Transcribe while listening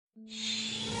Thank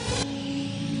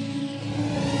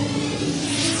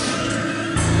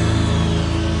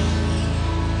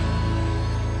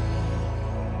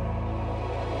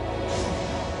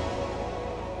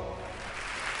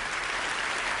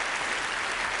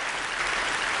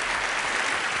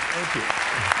you.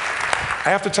 I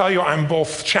have to tell you, I'm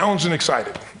both challenged and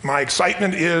excited. My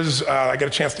excitement is I get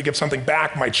a chance to give something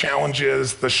back. My challenge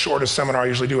is the shortest seminar I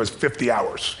usually do is 50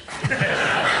 hours.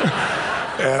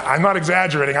 And I'm not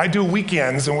exaggerating. I do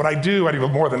weekends, and what I do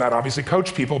more than that, obviously,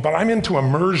 coach people, but I'm into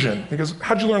immersion, because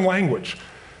how'd you learn language?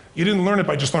 You didn't learn it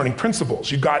by just learning principles.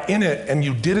 You got in it, and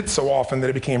you did it so often that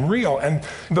it became real. And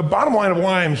the bottom line of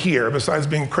why I'm here, besides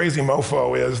being a crazy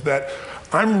mofo, is that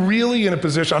I'm really in a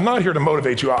position, I'm not here to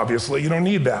motivate you, obviously. You don't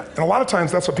need that. And a lot of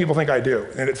times, that's what people think I do,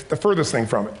 and it's the furthest thing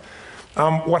from it.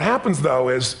 What happens, though,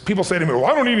 is people say to me, well,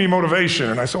 I don't need any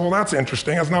motivation. And I say, well, that's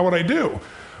interesting. That's not what I do.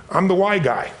 I'm the why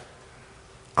guy.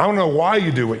 I don't know why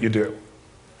you do what you do.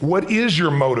 What is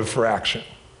your motive for action?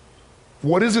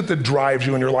 What is it that drives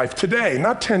you in your life today,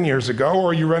 not 10 years ago,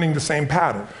 or are you running the same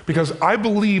pattern? Because I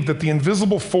believe that the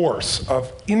invisible force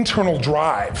of internal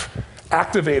drive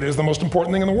activated is the most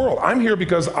important thing in the world. I'm here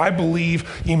because I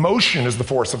believe emotion is the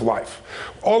force of life.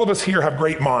 All of us here have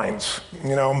great minds.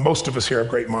 You know, most of us here have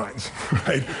great minds,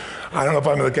 right? I don't know if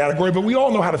I'm in the category, but we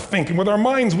all know how to think. And with our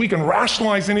minds, we can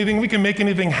rationalize anything. We can make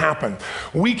anything happen.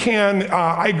 We can,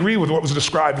 I agree with what was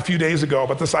described a few days ago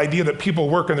about this idea that people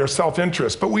work in their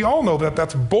self-interest. But we all know that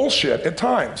that's bullshit at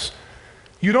times.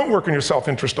 You don't work in your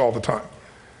self-interest all the time.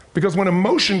 Because when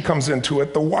emotion comes into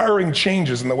it, the wiring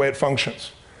changes in the way it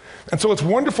functions. And so it's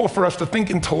wonderful for us to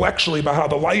think intellectually about how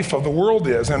the life of the world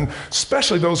is, and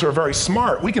especially those who are very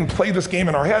smart. We can play this game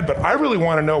in our head, but I really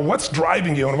want to know what's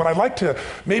driving you. And what I'd like to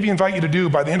maybe invite you to do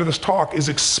by the end of this talk is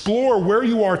explore where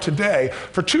you are today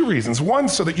for two reasons. One,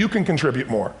 so that you can contribute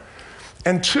more.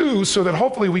 And two, so that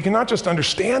hopefully we can not just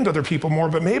understand other people more,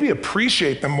 but maybe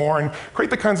appreciate them more and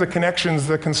create the kinds of connections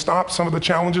that can stop some of the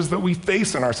challenges that we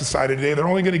face in our society today. They're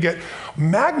only going to get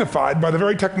magnified by the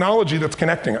very technology that's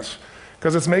connecting us,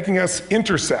 because it's making us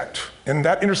intersect. And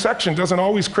that intersection doesn't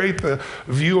always create the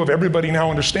view of everybody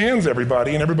now understands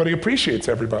everybody and everybody appreciates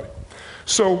everybody.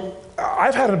 So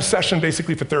I've had an obsession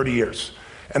basically for 30 years.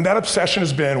 And that obsession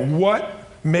has been what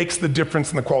makes the difference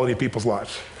in the quality of people's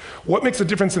lives? What makes a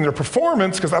difference in their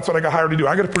performance? Because that's what I got hired to do.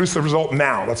 I got to produce the result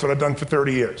now. That's what I've done for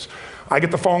 30 years. I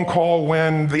get the phone call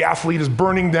when the athlete is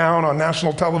burning down on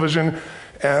national television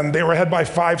and they were ahead by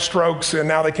 5 strokes and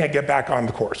now they can't get back on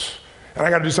the course. And I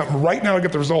got to do something right now to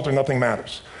get the result or nothing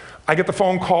matters. I get the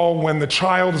phone call when the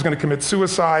child is going to commit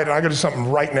suicide, and I got to do something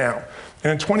right now.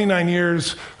 And in 29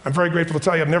 years, I'm very grateful to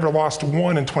tell you I've never lost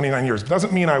one in 29 years. It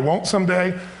doesn't mean I won't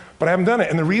someday, but I haven't done it.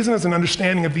 And the reason is an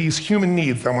understanding of these human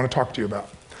needs that I want to talk to you about.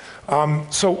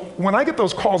 So when I get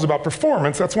those calls about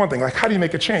performance, that's one thing, like how do you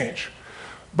make a change?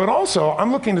 But also,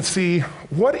 I'm looking to see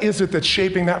what is it that's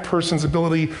shaping that person's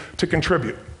ability to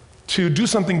contribute, to do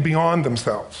something beyond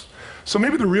themselves. So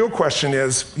maybe the real question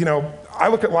is, you know, I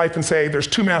look at life and say there's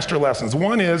 2 master lessons.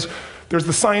 One is there's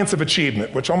the science of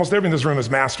achievement, which almost everyone in this room has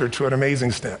mastered to an amazing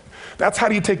extent. That's how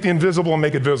do you take the invisible and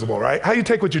make it visible, right? How do you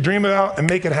take what you dream about and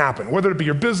make it happen, whether it be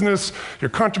your business, your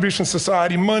contribution to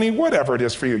society, money, whatever it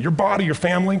is for you, your body, your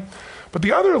family. But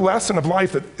the other lesson of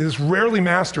life that is rarely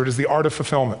mastered is the art of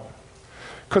fulfillment.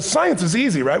 Because science is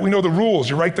easy, right? We know the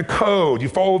rules, you write the code, you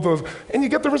follow those, and you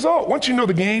get the result. Once you know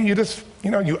the game, you just,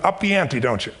 you up the ante,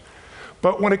 don't you?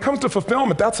 But when it comes to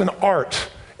fulfillment, that's an art.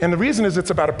 And the reason is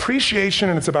it's about appreciation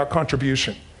and it's about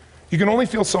contribution. You can only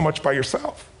feel so much by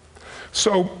yourself.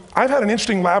 So I've had an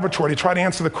interesting laboratory to try to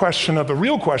answer the question of the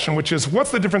real question, which is what's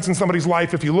the difference in somebody's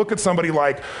life if you look at somebody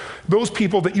like those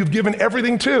people that you've given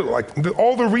everything to, like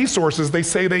all the resources they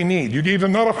say they need. You gave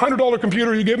them not a $100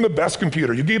 computer, you gave them the best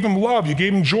computer. You gave them love, you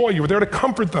gave them joy, you were there to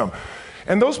comfort them.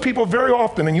 And those people very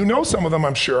often, and you know some of them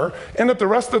I'm sure, end up the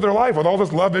rest of their life with all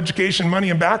this love, education,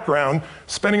 money, and background,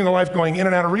 spending their life going in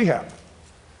and out of rehab.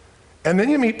 And then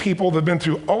you meet people that have been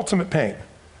through ultimate pain,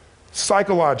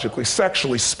 psychologically,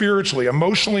 sexually, spiritually,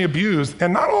 emotionally abused,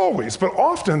 and not always, but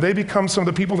often they become some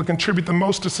of the people that contribute the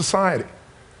most to society.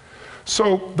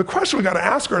 So the question we got to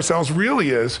ask ourselves really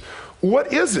is,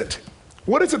 what is it?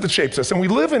 What is it that shapes us? And we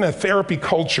live in a therapy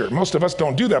culture. Most of us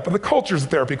don't do that, but the culture is a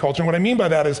therapy culture. And what I mean by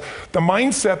that is the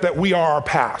mindset that we are our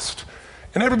past.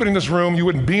 And everybody in this room, you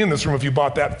wouldn't be in this room if you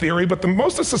bought that theory, but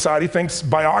most of society thinks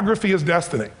biography is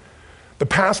destiny. The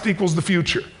past equals the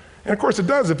future. And of course it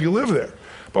does if you live there.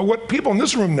 But what people in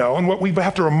this room know, and what we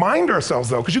have to remind ourselves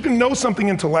though, because you can know something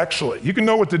intellectually, you can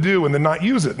know what to do and then not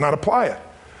use it, not apply it.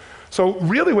 So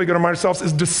really what we got to remind ourselves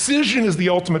is decision is the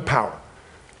ultimate power.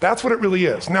 That's what it really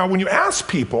is. Now, when you ask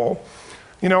people,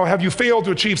 Have you failed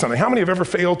to achieve something? How many have ever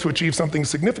failed to achieve something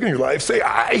significant in your life? Say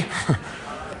aye.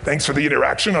 Thanks for the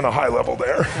interaction on a high level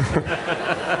there.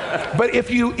 But if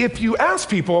you ask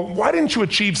people, why didn't you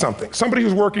achieve something? Somebody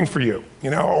who's working for you,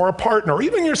 or a partner, or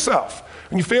even yourself,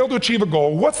 and you failed to achieve a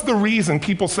goal, what's the reason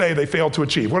people say they failed to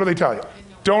achieve? What do they tell you?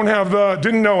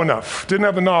 Didn't know enough, didn't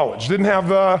have the knowledge, didn't have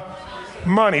the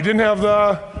money, didn't have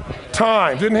the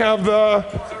time, didn't have the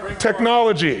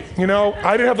technology,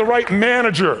 I didn't have the right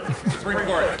manager.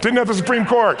 Didn't have the Supreme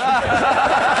Court.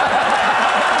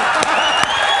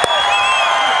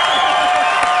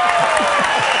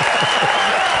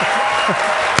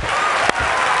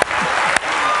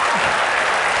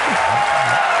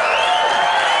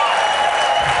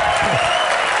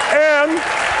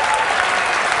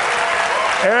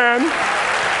 And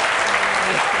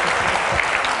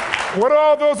what do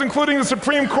all those, including the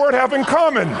Supreme Court, have in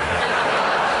common?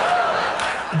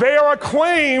 They are a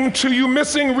claim to you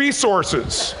missing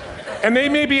resources. And they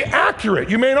may be accurate.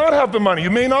 You may not have the money.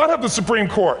 You may not have the Supreme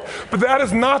Court. But that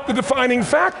is not the defining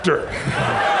factor.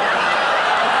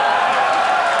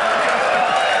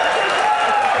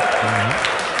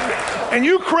 And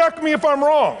you correct me if I'm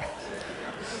wrong.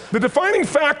 The defining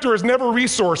factor is never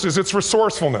resources, it's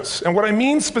resourcefulness. And what I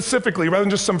mean specifically, rather than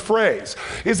just some phrase,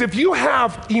 is if you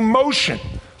have emotion,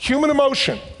 human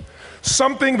emotion,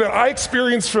 something that I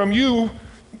experienced from you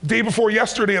day before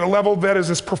yesterday at a level that is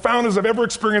as profound as I've ever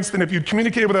experienced, and if you'd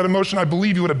communicated with that emotion, I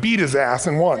believe you would have beat his ass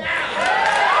and won.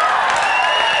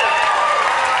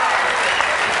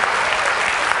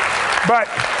 But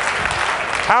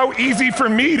how easy for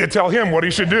me to tell him what he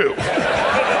should do.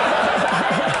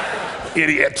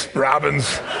 Idiot,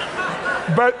 Robbins.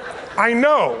 But I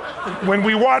know when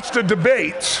we watched a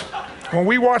debate,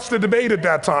 at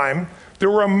that time, there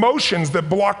were emotions that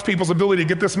blocked people's ability to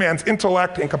get this man's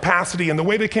intellect and capacity and the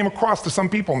way they came across to some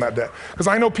people in that day. Because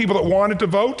I know people that wanted to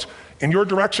vote in your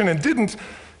direction and didn't,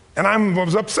 and I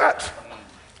was upset.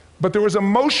 But there was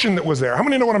emotion that was there. How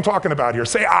many know what I'm talking about here?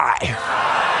 Say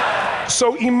aye.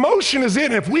 So emotion is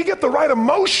it, and if we get the right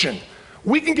emotion,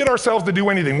 we can get ourselves to do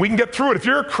anything. We can get through it. If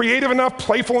you're creative enough,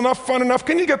 playful enough, fun enough,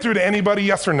 can you get through to anybody,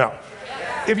 yes or no?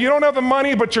 Yes. If you don't have the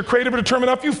money, but you're creative and determined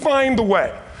enough, you find the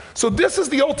way. So this is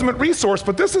the ultimate resource,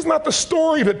 but this is not the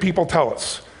story that people tell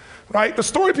us, right? The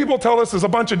story people tell us is a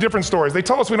bunch of different stories. They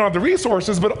tell us we don't have the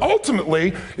resources, but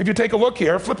ultimately, if you take a look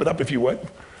here, flip it up if you would.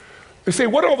 They say,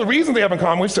 what are all the reasons they have in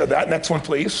common? We've said that. Next one,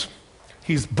 please.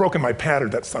 He's broken my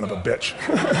pattern, that son of a bitch.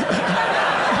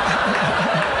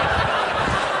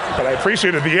 But I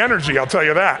appreciated the energy, I'll tell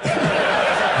you that.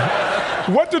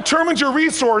 What determines your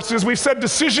resources? We've said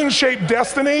decisions shape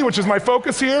destiny, which is my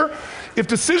focus here. If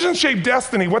decisions shape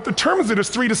destiny, what determines it is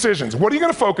 3 decisions. What are you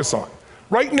going to focus on?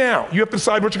 Right now, you have to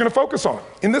decide what you're going to focus on.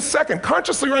 In this second,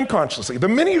 consciously or unconsciously, the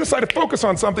minute you decide to focus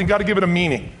on something, you've got to give it a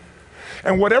meaning.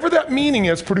 And whatever that meaning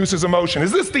is produces emotion.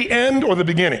 Is this the end or the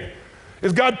beginning?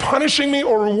 Is God punishing me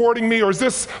or rewarding me, or is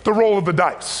this the roll of the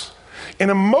dice? And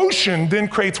emotion then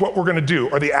creates what we're going to do,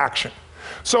 or the action.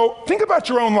 So think about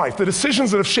your own life, the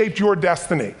decisions that have shaped your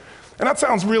destiny. And that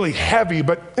sounds really heavy,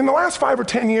 but in the last 5 or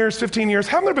 10 years, 15 years,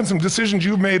 haven't there been some decisions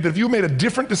you've made that if you made a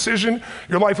different decision,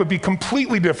 your life would be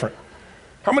completely different?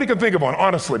 How many can think of one,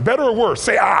 honestly? Better or worse?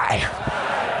 Say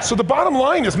aye. So the bottom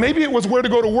line is maybe it was where to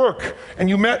go to work and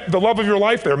you met the love of your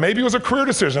life there. Maybe it was a career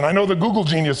decision. I know the Google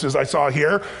geniuses I saw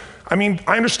here. I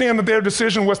understand that their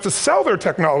decision was to sell their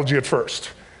technology at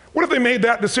first. What if they made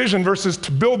that decision versus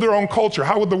to build their own culture?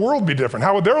 How would the world be different?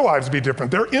 How would their lives be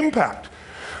different? Their impact.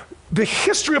 The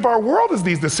history of our world is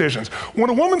these decisions. When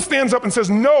a woman stands up and says,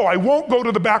 no, I won't go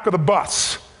to the back of the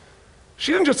bus,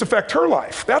 she didn't just affect her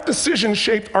life. That decision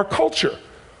shaped our culture.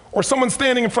 Or someone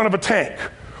standing in front of a tank.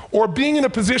 Or being in a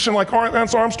position like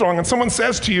Lance Armstrong and someone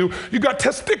says to you, you got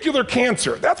testicular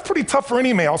cancer. That's pretty tough for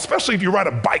any male, especially if you ride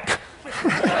a bike.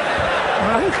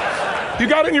 Right? You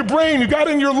got it in your brain, you got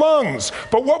it in your lungs.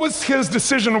 But what was his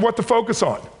decision of what to focus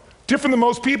on? Different than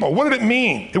most people. What did it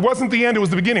mean? It wasn't the end, it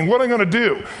was the beginning. What am I gonna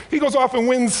do? He goes off and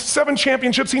wins 7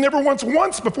 championships he never won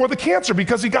once before the cancer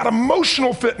because he got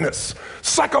emotional fitness,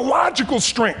 psychological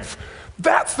strength.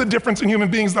 That's the difference in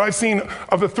human beings that I've seen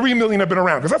of the 3 million I've been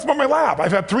around. Because that's what my lab.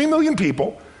 I've had 3 million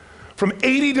people from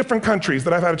 80 different countries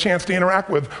that I've had a chance to interact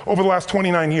with over the last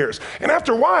 29 years. And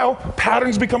after a while,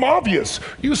 patterns become obvious.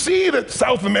 You see that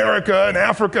South America and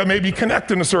Africa maybe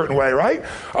connect in a certain way, right?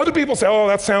 Other people say, oh,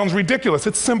 that sounds ridiculous.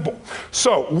 It's simple.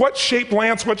 So what shaped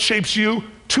Lance? What shapes you?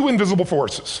 2 invisible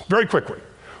forces, very quickly.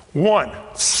 1,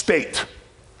 state.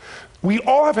 We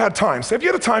all have had times. Have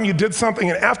you had a time you did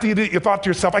something and after you did it, you thought to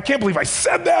yourself, I can't believe I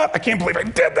said that. I can't believe I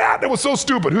did that. That was so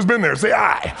stupid. Who's been there? Say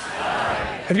aye.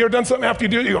 Have you ever done something after you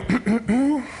do it, you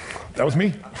go, that was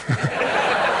me.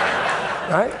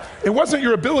 right? It wasn't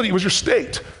your ability, it was your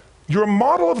state. Your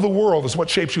model of the world is what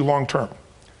shapes you long term.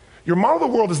 Your model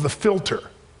of the world is the filter.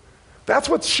 That's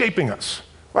what's shaping us.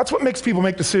 That's what makes people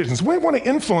make decisions. When we want to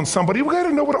influence somebody, we got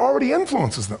to know what already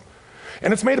influences them.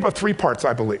 And it's made up of three parts,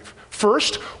 I believe.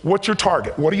 First, what's your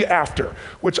target? What are you after?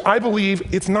 Which I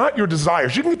believe, it's not your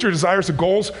desires. You can get your desires to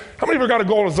goals. How many of you got a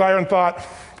goal, desire, and thought,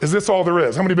 is this all there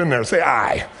is? How many have been there? Say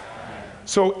aye.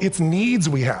 So it's needs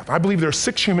we have. I believe there are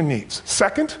 6 human needs.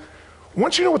 Second,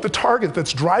 once you know what the target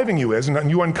that's driving you is, and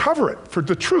you uncover it for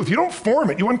the truth, you don't form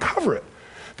it, you uncover it.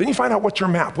 Then you find out what's your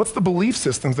map. What's the belief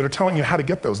systems that are telling you how to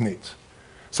get those needs?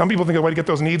 Some people think the way to get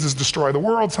those needs is destroy the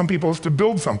world. Some people is to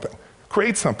build something,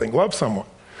 create something, love someone.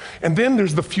 And then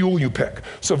there's the fuel you pick.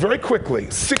 So very quickly,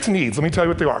 6 needs, let me tell you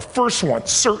what they are. First one,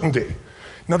 certainty.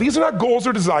 Now these are not goals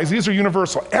or desires, these are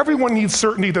universal. Everyone needs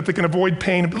certainty that they can avoid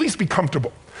pain, at least be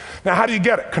comfortable. Now how do you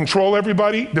get it? Control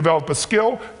everybody, develop a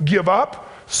skill, give up,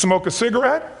 smoke a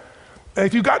cigarette. And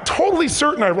if you got totally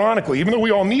certain, ironically, even though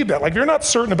we all need that, like if you're not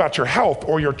certain about your health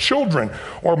or your children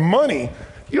or money,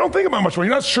 you don't think about much more.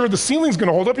 You're not sure the ceiling's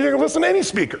gonna hold up, you're gonna listen to any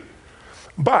speaker.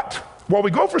 But while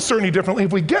we go for certainty differently,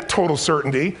 if we get total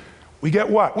certainty, we get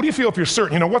what? What do you feel if you're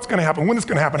certain? You know what's gonna happen, when it's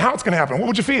gonna happen, how it's gonna happen, what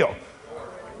would you feel?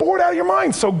 Bored out of your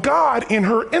mind. So God, in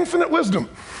her infinite wisdom,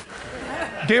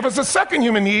 gave us a second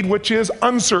human need, which is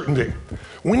uncertainty.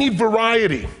 We need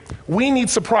variety. We need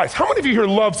surprise. How many of you here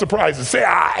love surprises? Say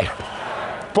aye.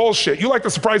 Bullshit. You like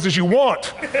the surprises you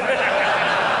want.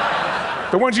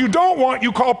 The ones you don't want,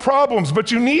 you call problems,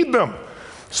 but you need them.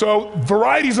 So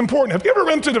variety is important. Have you ever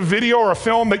rented a video or a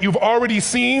film that you've already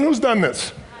seen? Who's done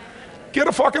this? Get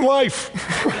a fucking life.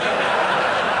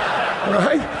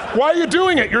 Right? Why are you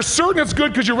doing it? You're certain it's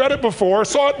good because you read it before,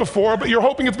 saw it before, but you're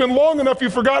hoping it's been long enough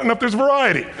you've forgotten enough there's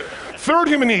variety. Third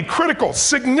human need, critical,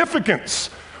 significance.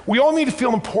 We all need to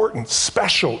feel important,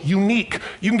 special, unique.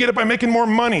 You can get it by making more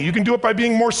money. You can do it by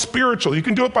being more spiritual. You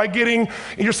can do it by getting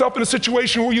yourself in a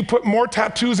situation where you put more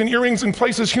tattoos and earrings in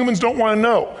places humans don't want to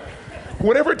know.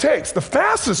 Whatever it takes. The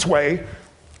fastest way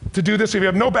to do this, if you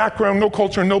have no background, no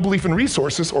culture, and no belief in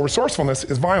resources or resourcefulness,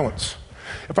 is violence.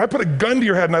 If I put a gun to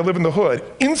your head and I live in the hood,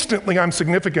 instantly I'm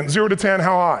significant. 0 to 10,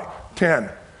 how high? 10.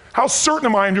 How certain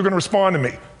am I you're going to respond to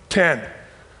me? 10.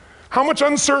 How much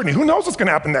uncertainty? Who knows what's going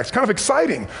to happen next? Kind of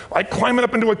exciting, like climbing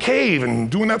up into a cave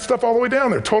and doing that stuff all the way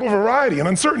down there. Total variety and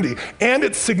uncertainty. And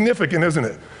it's significant, isn't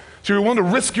it? So you're willing to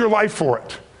risk your life for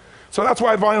it. So that's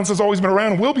why violence has always been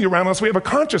around and will be around unless we have a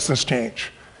consciousness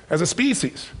change as a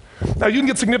species. Now you can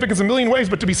get significance a million ways,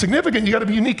 but to be significant, you got to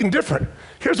be unique and different.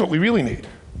 Here's what we really need.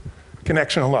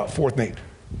 Connection and love, fourth need.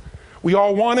 We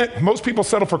all want it. Most people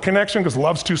settle for connection because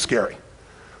love's too scary.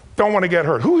 Don't want to get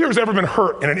hurt. Who here has ever been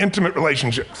hurt in an intimate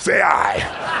relationship? Say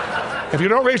aye. If you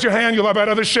don't raise your hand, you'll have had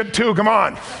other shit too, come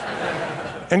on.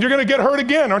 And you're going to get hurt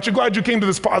again. Aren't you glad you came to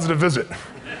this positive visit?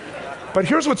 But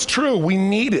here's what's true, we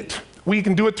need it. We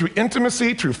can do it through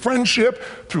intimacy, through friendship,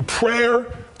 through prayer,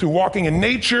 through walking in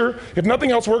nature. If nothing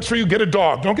else works for you, get a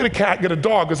dog. Don't get a cat, get a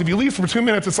dog, because if you leave for 2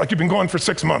 minutes, it's like you've been gone for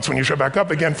 6 months when you show back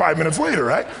up again 5 minutes later,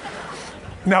 right?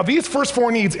 Now these first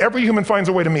 4 needs, every human finds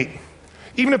a way to meet.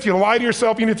 Even if you lie to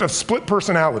yourself, even if you have split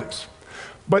personalities.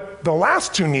 But the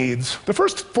last 2 needs, the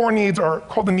first 4 needs are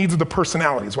called the needs of the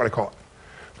personality, is what I call it.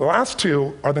 The last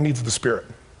 2 are the needs of the spirit.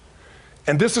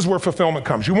 And this is where fulfillment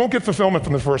comes. You won't get fulfillment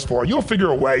from the first 4. You'll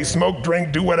figure a way, smoke,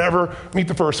 drink, do whatever, meet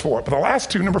the first 4. But the last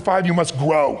 2, number 5, you must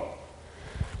grow.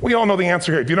 We all know the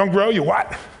answer here. If you don't grow, you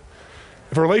what?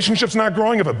 If a relationship's not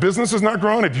growing, if a business is not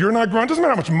growing, if you're not growing, it doesn't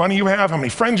matter how much money you have, how many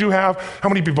friends you have, how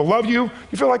many people love you,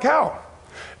 you feel like hell.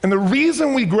 And the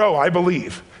reason we grow, I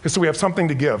believe, is so we have something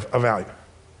to give of value.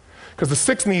 Because the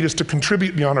 6th need is to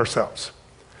contribute beyond ourselves.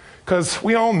 Because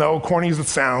we all know, corny as it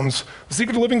sounds, the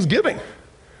secret of living is giving.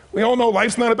 We all know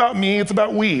life's not about me, it's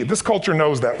about we. This culture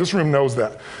knows that, this room knows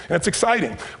that. And it's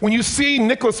exciting. When you see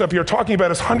Nicholas up here talking about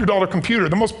his $100 computer,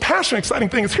 the most passionate, exciting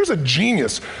thing is here's a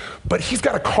genius, but he's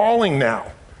got a calling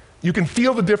now. You can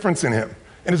feel the difference in him,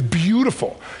 and it's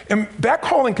beautiful. And that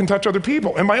calling can touch other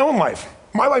people. In my own life,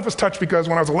 my life was touched because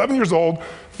when I was 11 years old,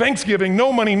 Thanksgiving,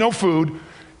 no money, no food,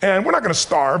 and we're not gonna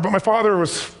starve, but my father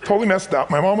was totally messed up.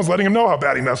 My mom was letting him know how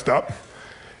bad he messed up.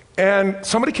 And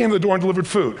somebody came to the door and delivered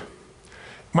food.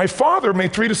 My father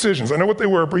made 3 decisions. I know what they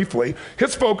were briefly.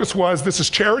 His focus was, this is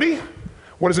charity.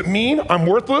 What does it mean? I'm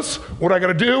worthless. What do I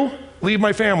gotta do? Leave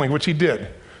my family, which he did.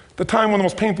 The time, one of the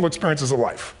most painful experiences of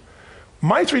life.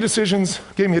 My 3 decisions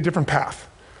gave me a different path.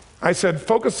 I said,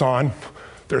 focus on,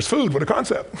 there's food, what a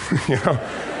concept, you know?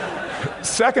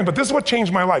 Second, but this is what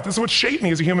changed my life. This is what shaped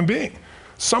me as a human being.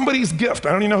 Somebody's gift,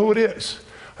 I don't even know who it is.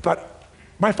 I thought,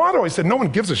 my father always said, no one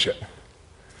gives a shit.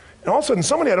 And all of a sudden,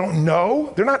 somebody I don't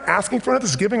know, they're not asking for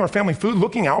this, giving our family food,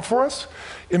 looking out for us.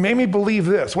 It made me believe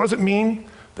this. What does it mean?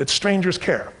 That strangers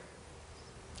care.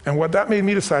 And what that made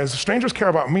me decide is if strangers care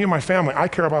about me and my family, I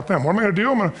care about them. What am I gonna do?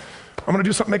 I'm gonna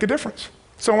do something to make a difference.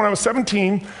 So when I was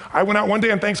 17, I went out one day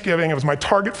on Thanksgiving. It was my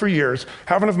target for years,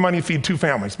 have enough money to feed 2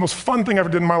 families. Most fun thing I ever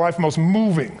did in my life, most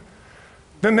moving.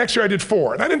 Then next year I did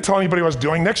 4, and I didn't tell anybody what I was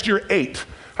doing. Next year, 8.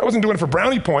 I wasn't doing it for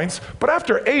brownie points, but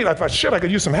after 8, I thought, shit, I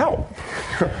could use some help.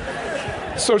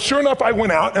 So sure enough, I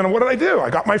went out, and what did I do?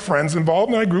 I got my friends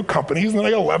involved, and I grew companies, and then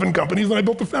I got 11 companies, and I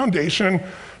built the foundation.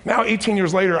 Now, 18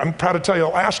 years later, I'm proud to tell you,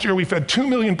 last year we fed 2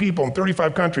 million people in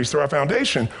 35 countries through our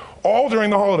foundation, all during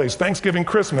the holidays, Thanksgiving,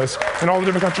 Christmas, in all the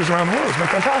different countries around the world. It's been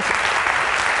fantastic.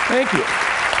 Thank you.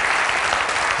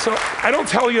 So I don't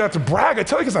tell you that to brag, I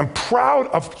tell you because I'm proud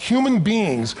of human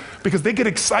beings because they get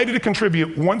excited to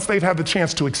contribute once they've had the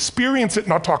chance to experience it,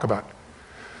 not talk about it.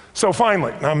 So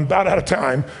finally, I'm about out of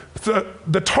time,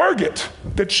 the target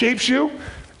that shapes you,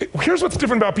 here's what's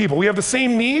different about people. We have the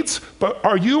same needs, but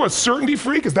are you a certainty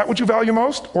freak? Is that what you value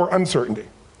most, or uncertainty?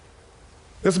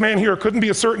 This man here couldn't be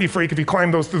a certainty freak if he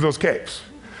climbed through those caves.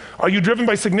 Are you driven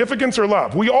by significance or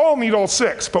love? We all need all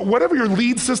 6, but whatever your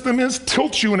lead system is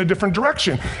tilts you in a different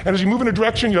direction. And as you move in a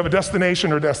direction, you have a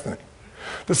destination or destiny.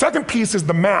 The second piece is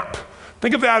the map.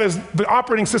 Think of that as the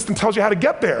operating system tells you how to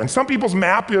get there. And some people's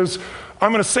map is,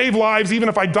 I'm gonna save lives even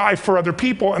if I die for other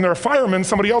people, and they're a fireman.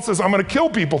 Somebody else says, I'm gonna kill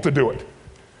people to do it.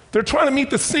 They're trying to meet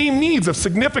the same needs of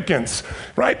significance,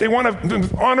 right? They want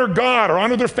to honor God or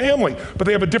honor their family, but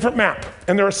they have a different map.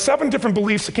 And there are 7 different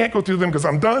beliefs. I can't go through them because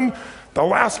I'm done. The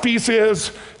last piece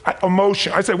is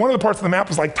emotion. I say one of the parts of the map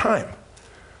is like time.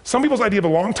 Some people's idea of a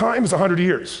long time is 100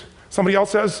 years. Somebody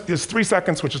else says is 3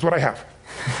 seconds, which is what I have.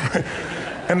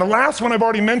 And the last one I've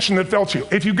already mentioned that felt you.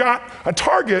 If you got a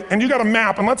target and you got a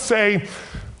map, and let's say,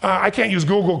 I can't use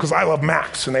Google because I love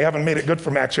maps and they haven't made it good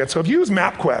for Macs yet. So if you use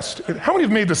MapQuest, how many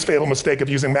have made this fatal mistake of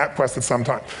using MapQuest at some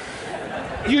time?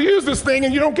 You use this thing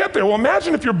and you don't get there. Well,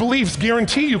 imagine if your beliefs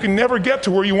guarantee you can never get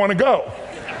to where you want to go.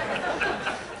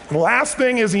 The last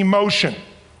thing is emotion.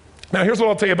 Now here's what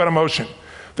I'll tell you about emotion.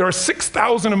 There are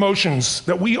 6,000 emotions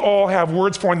that we all have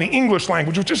words for in the English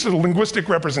language, which is a linguistic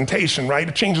representation, right?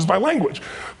 It changes by language.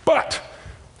 But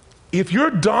if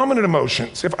your dominant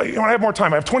emotions, if I have more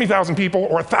time, I have 20,000 people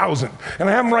or 1,000, and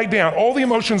I have them write down all the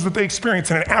emotions that they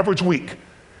experience in an average week.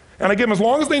 And I give them as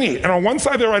long as they need. And on one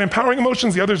side they write empowering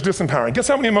emotions, the other is disempowering. Guess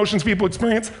how many emotions people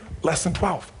experience? Less than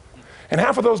 12. And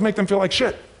half of those make them feel like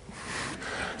shit.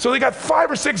 So they got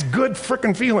 5 or 6 good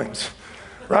frickin' feelings,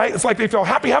 right? It's like they feel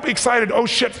happy, happy, excited, oh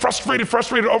shit, frustrated,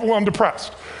 overwhelmed,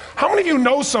 depressed. How many of you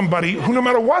know somebody who no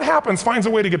matter what happens finds a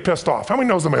way to get pissed off? How many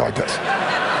know somebody like this?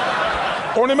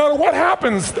 Or no matter what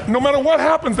happens,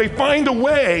 they find a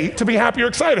way to be happy or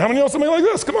excited. How many know somebody like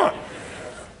this? Come on.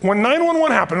 When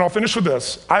 9/11 happened, and I'll finish with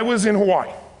this, I was in Hawaii.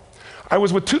 I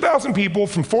was with 2,000 people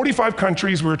from 45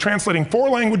 countries. We were translating 4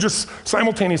 languages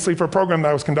simultaneously for a program that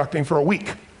I was conducting for a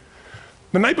week.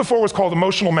 The night before was called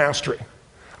Emotional Mastery.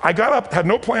 I got up, had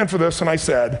no plan for this, and I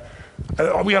said,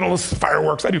 we had all this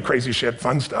fireworks, I do crazy shit,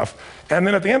 fun stuff. And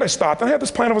then at the end I stopped, and I had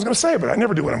this plan I was gonna say, but I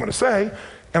never do what I'm gonna say.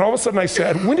 And all of a sudden I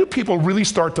said, when do people really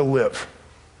start to live?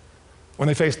 When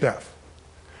they face death.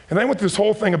 And then I went through this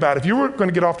whole thing about if you were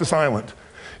gonna get off this island,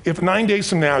 if 9 days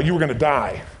from now you were gonna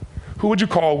die, who would you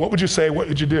call, what would you say, what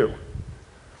would you do?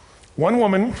 One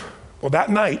woman, well that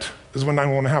night is when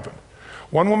 9/11 happened.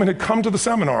 One woman had come to the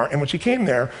seminar, and when she came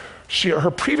there,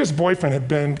 her previous boyfriend had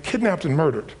been kidnapped and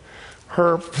murdered.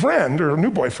 Her friend, or her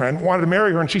new boyfriend, wanted to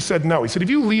marry her, and she said no. He said, if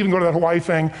you leave and go to that Hawaii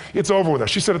thing, it's over with us.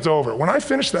 She said it's over. When I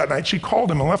finished that night, she called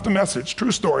him and left a message,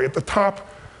 true story, at the top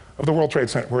of the World Trade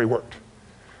Center where he worked,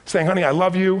 saying, honey, I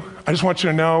love you. I just want you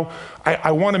to know,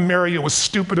 I want to marry you. It was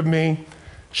stupid of me.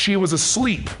 She was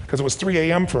asleep, because it was 3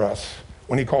 a.m. for us,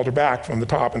 when he called her back from the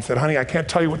top and said, honey, I can't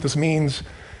tell you what this means.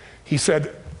 He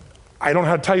said, I don't know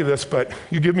how to tell you this, but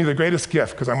you give me the greatest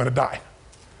gift, because I'm going to die.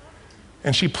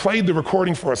 And she played the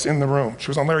recording for us in the room. She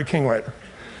was on Larry King later.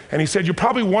 And he said, you're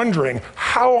probably wondering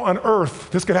how on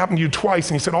earth this could happen to you twice.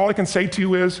 And he said, all I can say to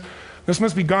you is, this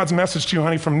must be God's message to you,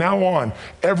 honey. From now on,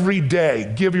 every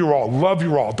day, give your all, love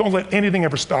your all. Don't let anything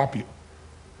ever stop you.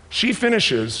 She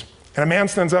finishes, and a man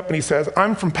stands up and he says,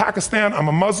 I'm from Pakistan, I'm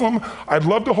a Muslim. I'd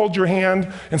love to hold your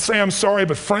hand and say I'm sorry,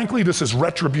 but frankly, this is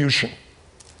retribution.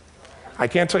 I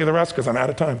can't tell you the rest because I'm out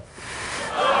of time.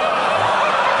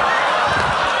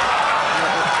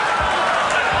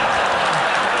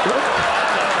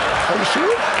 Are you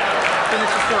sure? Finish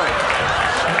the story.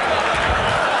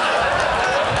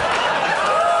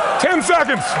 10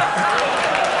 seconds.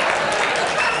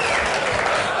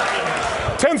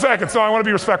 10 seconds. No, I want to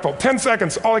be respectful. 10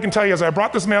 seconds. All I can tell you is I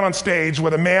brought this man on stage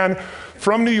with a man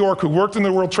from New York who worked in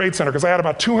the World Trade Center, because I had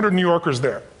about 200 New Yorkers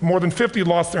there. More than 50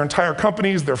 lost their entire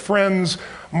companies, their friends,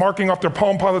 marking off their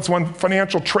Palm Pilots. One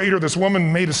financial trader, this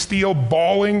woman made of steel,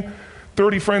 bawling.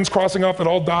 30 friends crossing off that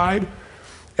all died.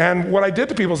 And what I did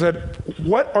to people said,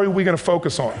 what are we going to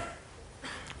focus on?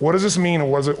 What does this mean,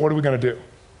 and what are we going to do?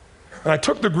 And I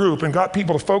took the group and got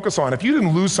people to focus on, if you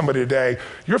didn't lose somebody today,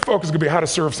 your focus is going to be how to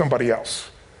serve somebody else.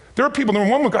 There are people, the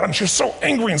woman got up and she was so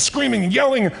angry and screaming and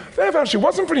yelling. And she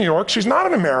wasn't from New York, she's not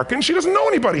an American, she doesn't know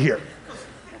anybody here.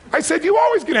 I said, you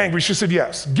always get angry. She said,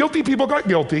 yes. Guilty people got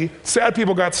guilty, sad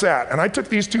people got sad. And I took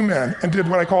these two men and did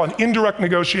what I call an indirect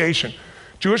negotiation.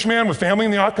 Jewish man with family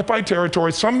in the occupied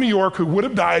territories, from New York, who would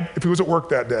have died if he was at work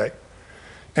that day.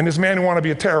 And this man who wanted to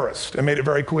be a terrorist, and made it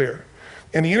very clear.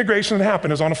 And the integration that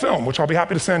happened is on a film, which I'll be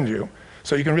happy to send you,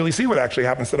 so you can really see what actually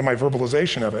happened instead of my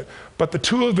verbalization of it. But the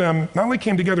two of them not only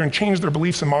came together and changed their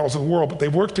beliefs and models of the world, but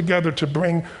they've worked together to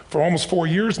bring, for almost 4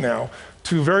 years now,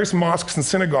 to various mosques and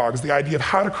synagogues, the idea of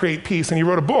how to create peace. And he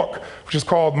wrote a book, which is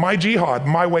called My Jihad,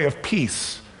 My Way of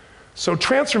Peace. So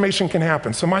transformation can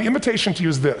happen. So my invitation to you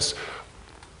is this.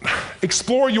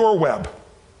 Explore your web,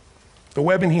 the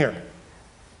web in here.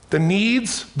 The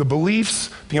needs, the beliefs,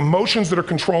 the emotions that are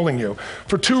controlling you,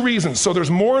 for 2 reasons. So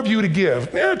there's more of you to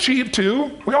give. Achieve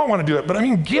too, we all want to do it, but I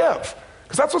mean give,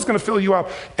 because that's what's going to fill you up.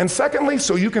 And secondly,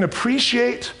 so you can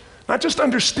appreciate, not just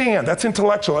understand, that's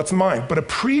intellectual, that's mind, but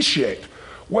appreciate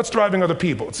what's driving other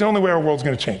people. It's the only way our world's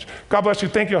going to change. God bless you,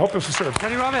 thank you, I hope this will serve.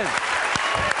 Tony Robbins.